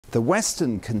The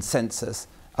Western consensus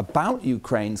about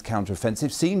Ukraine's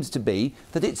counteroffensive seems to be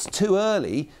that it's too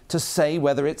early to say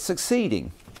whether it's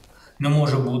succeeding. Не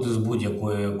може бути з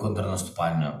будь-якою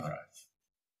контрнаступальною операцією.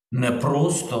 Не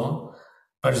просто,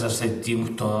 перш за все, тим,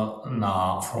 хто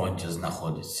на фронті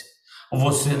знаходиться.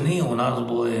 Восени у нас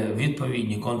були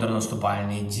відповідні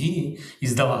контрнаступальні дії, і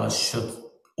здавалося, що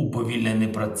уповільнений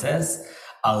процес,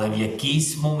 але в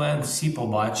якийсь момент всі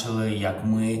побачили, як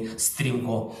ми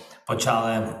стрімко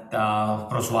почали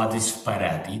просуватись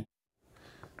вперед.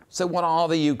 So what are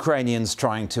the Ukrainians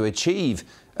trying to achieve,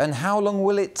 and how long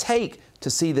will it take to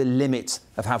see the limits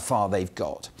of how far they've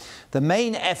got? The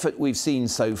main effort we've seen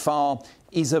so far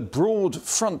is a broad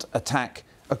front attack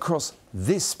across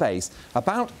this space,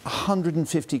 about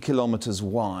 150 kilometres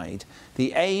wide.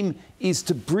 The aim is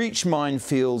to breach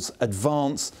minefields,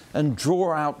 advance and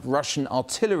draw out Russian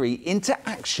artillery into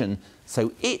action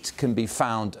so it can be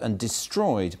found and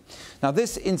destroyed. Now,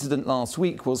 this incident last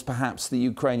week was perhaps the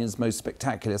Ukrainians' most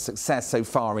spectacular success so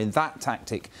far in that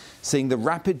tactic, seeing the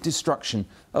rapid destruction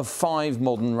of 5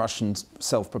 modern Russian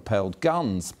self-propelled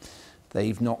guns.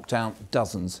 They've knocked out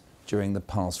dozens during the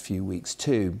past few weeks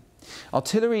too.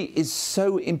 Artillery is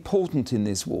so important in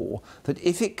this war that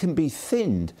if it can be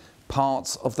thinned,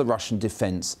 parts of the Russian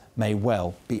defence may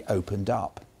well be opened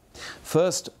up.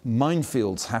 First,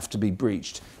 minefields have to be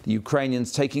breached, the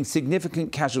Ukrainians taking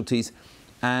significant casualties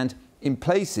and, in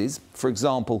places, for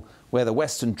example, where the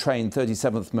Western-trained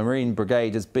 37th Marine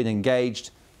Brigade has been engaged,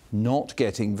 not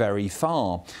getting very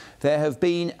far. There have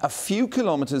been a few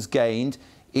kilometres gained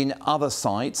in other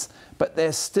sites, but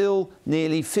they're still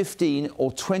nearly 15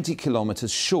 or 20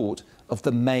 kilometres short of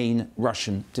the main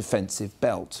Russian defensive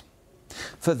belt.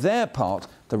 For their part,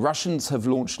 the Russians have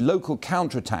launched local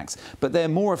counterattacks, but their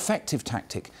more effective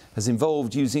tactic has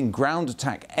involved using ground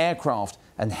attack aircraft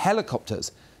and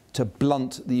helicopters to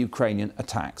blunt the Ukrainian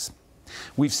attacks.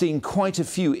 We've seen quite a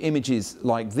few images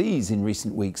like these in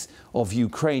recent weeks of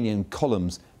Ukrainian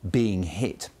columns being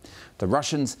hit. The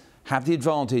Russians have the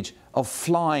advantage of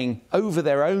flying over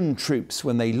their own troops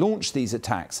when they launch these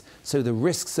attacks, so the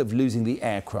risks of losing the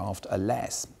aircraft are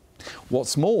less.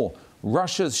 What's more,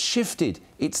 Russia's shifted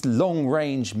its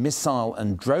long-range missile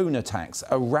and drone attacks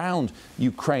around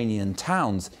Ukrainian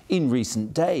towns in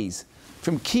recent days,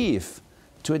 from Kyiv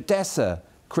to Odessa,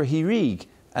 Kryvyi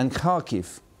and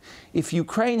Kharkiv. If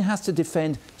Ukraine has to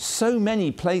defend so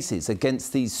many places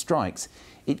against these strikes,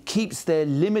 it keeps their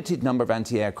limited number of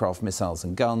anti-aircraft missiles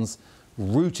and guns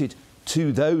routed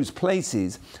to those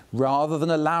places rather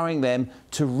than allowing them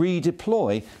to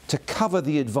redeploy to cover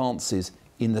the advances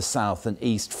in the south and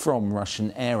east from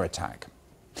Russian air attack.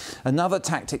 Another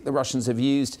tactic the Russians have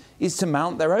used is to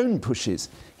mount their own pushes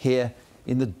here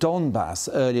in the Donbass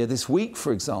earlier this week,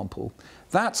 for example.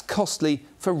 That's costly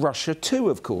for Russia too,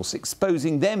 of course,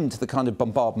 exposing them to the kind of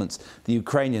bombardments the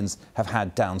Ukrainians have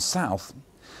had down south.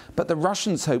 But the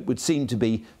Russians' hope would seem to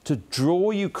be to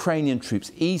draw Ukrainian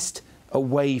troops east,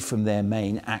 away from their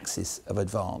main axis of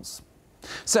advance.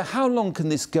 So how long can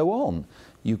this go on?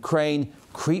 Ukraine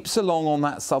creeps along on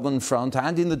that southern front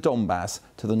and in the Donbass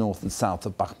to the north and south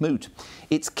of Bakhmut.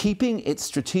 It's keeping its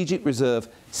strategic reserve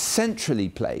centrally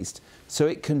placed so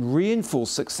it can reinforce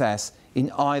success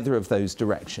in either of those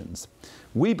directions.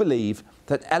 We believe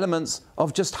that elements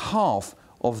of just half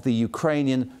of the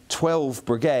Ukrainian 12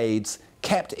 brigades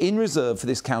kept in reserve for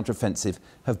this counteroffensive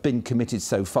have been committed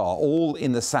so far, all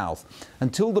in the south.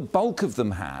 Until the bulk of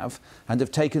them have, and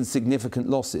have taken significant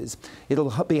losses,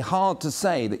 it'll be hard to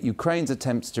say that Ukraine's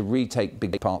attempts to retake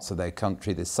big parts of their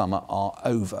country this summer are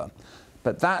over.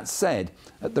 But that said,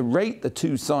 at the rate the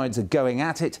two sides are going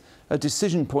at it, a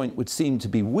decision point would seem to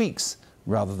be weeks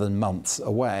rather than months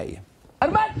away.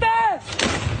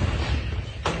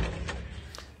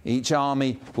 Each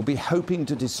army will be hoping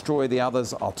to destroy the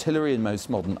other's artillery and most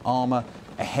modern armour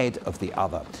ahead of the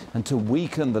other, and to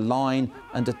weaken the line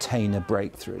and attain a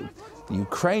breakthrough. The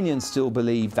Ukrainians still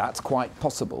believe that's quite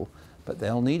possible, but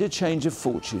they'll need a change of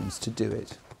fortunes to do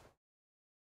it.